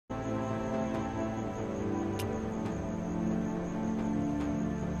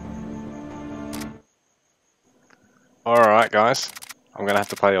Alright guys, I'm gonna have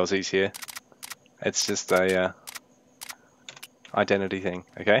to play Aussies here. It's just a identity thing,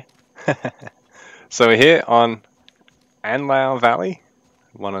 okay? So we're here on Anlau Valley,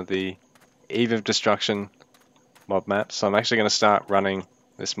 one of the Eve of Destruction mod maps. So I'm actually going to start running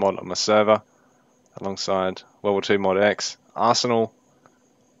this mod on my server alongside World War II Mod X, Arsenal,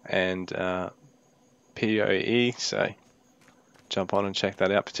 and PoE. So jump on and check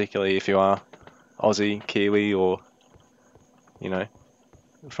that out, particularly if you are Aussie, Kiwi, or you know,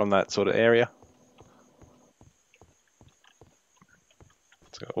 from that sort of area.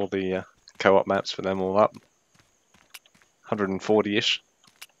 It's got all the co-op maps for them all up. 140-ish.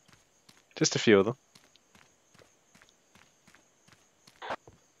 Just a few of them.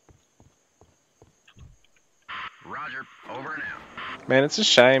 Roger, over and out. Man, it's a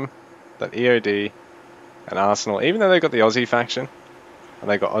shame that EOD and Arsenal, even though they've got the Aussie faction,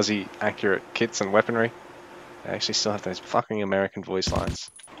 and they've got Aussie accurate kits and weaponry, they actually still have those fucking American voice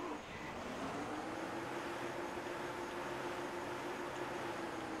lines.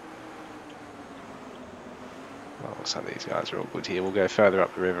 Well, looks like these guys are all good here. We'll go further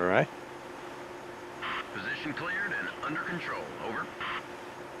up the river, eh? Position cleared and under control, over.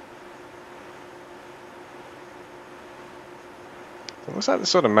 It looks like the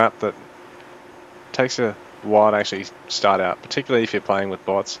sort of map that takes a while to actually start out, particularly if you're playing with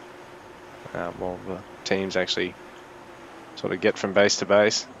bots. While the teams actually sort of get from base to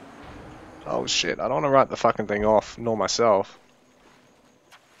base. Oh shit, I don't want to write the fucking thing off, nor myself.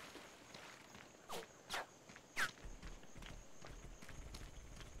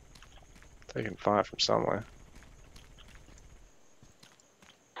 Taking fire from somewhere.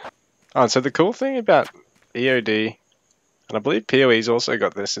 Oh, so the cool thing about EOD, and I believe PoE's also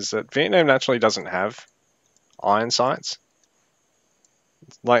got this, is that Vietnam naturally doesn't have iron sights.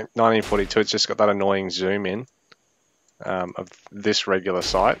 Like 1942, it's just got that annoying zoom in of this regular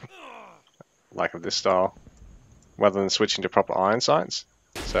sight, like of this style, rather than switching to proper iron sights.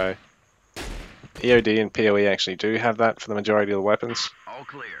 So EOD and PoE actually do have that for the majority of the weapons. All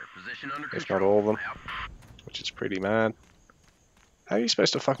clear. Position under if control. not all of them, Out. which is pretty mad. How are you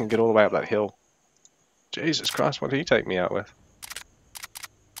supposed to fucking get all the way up that hill? Jesus Christ, what did he take me out with?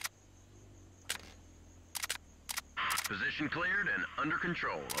 Position cleared and under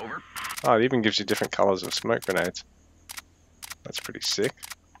control, over. Oh, it even gives you different colours of smoke grenades. That's pretty sick.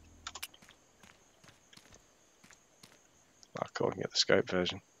 Oh, cool, I can get the scope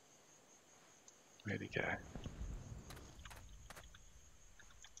version. Where'd he go?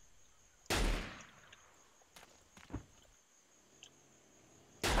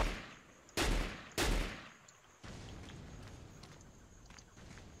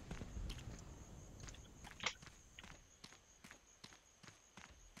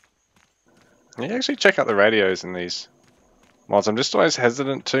 You can actually check out the radios in these mods. I'm just always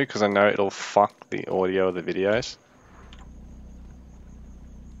hesitant to because I know it'll fuck the audio of the videos.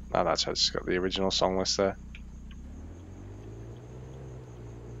 Oh, that's how it's got the original song list there.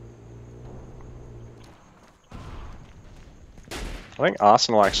 I think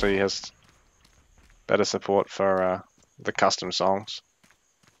Arsenal actually has better support for the custom songs.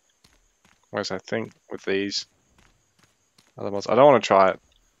 Whereas I think with these other mods, I don't want to try it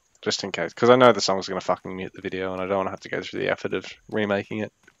just in case, because I know the song's going to fucking mute the video and I don't want to have to go through the effort of remaking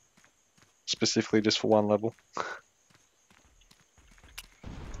it specifically just for one level.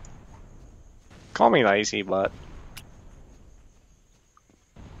 Call me lazy, but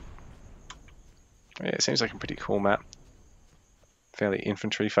yeah, it seems like a pretty cool map. Fairly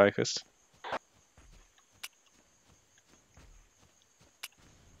infantry focused.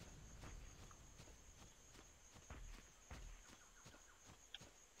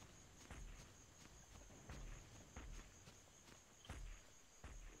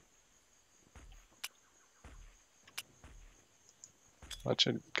 I've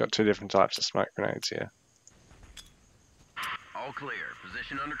got two different types of smoke grenades here. All clear.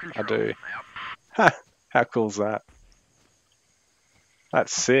 Position under control. I do. Out. Ha! How cool's that?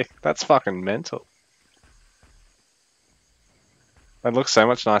 That's sick. That's fucking mental. That looks so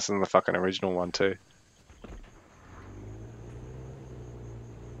much nicer than the fucking original one too.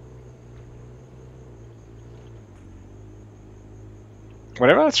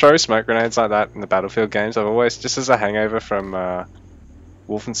 Whenever I throw smoke grenades like that in the Battlefield games, I've always, just as a hangover from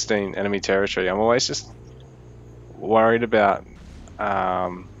Wolfenstein Enemy Territory, I'm always just worried about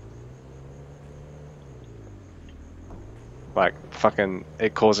like fucking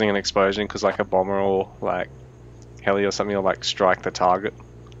it causing an explosion because like a bomber or like heli or something will like strike the target.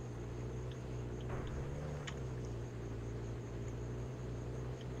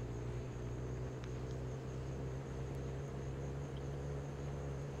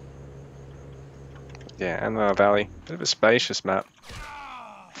 Yeah, Anwar Valley. Bit of a spacious map.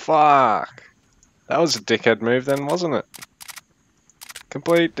 Fuck! That was a dickhead move then, wasn't it?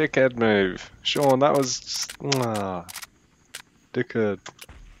 Complete dickhead move. Sean, that was just, dickhead.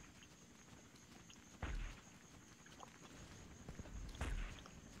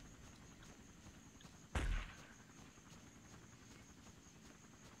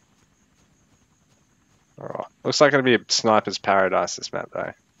 Alright. Looks like it'll be a sniper's paradise, this map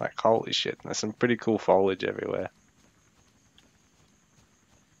though. Like, holy shit, there's some pretty cool foliage everywhere.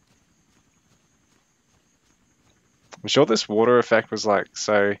 I'm sure this water effect was like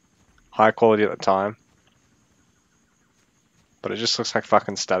so high quality at the time. But it just looks like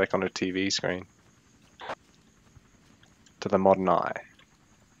fucking static on a TV screen. To the modern eye.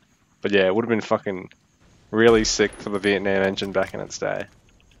 But yeah, it would have been fucking really sick for the Vietnam engine back in its day.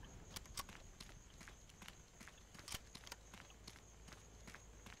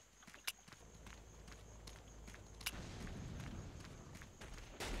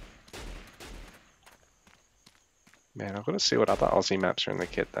 Man, I've got to see what other Aussie maps are in the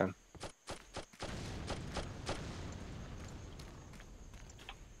kit then.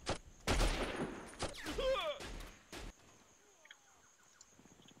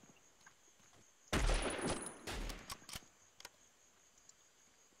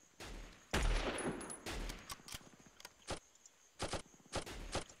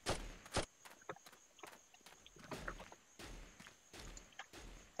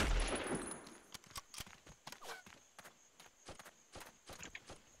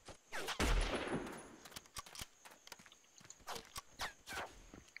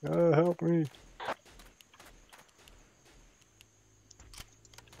 Help me.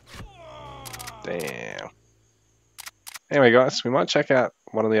 Damn. Anyway guys, we might check out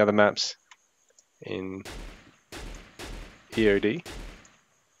one of the other maps in EOD.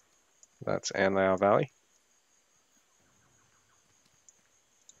 That's Anlau Valley.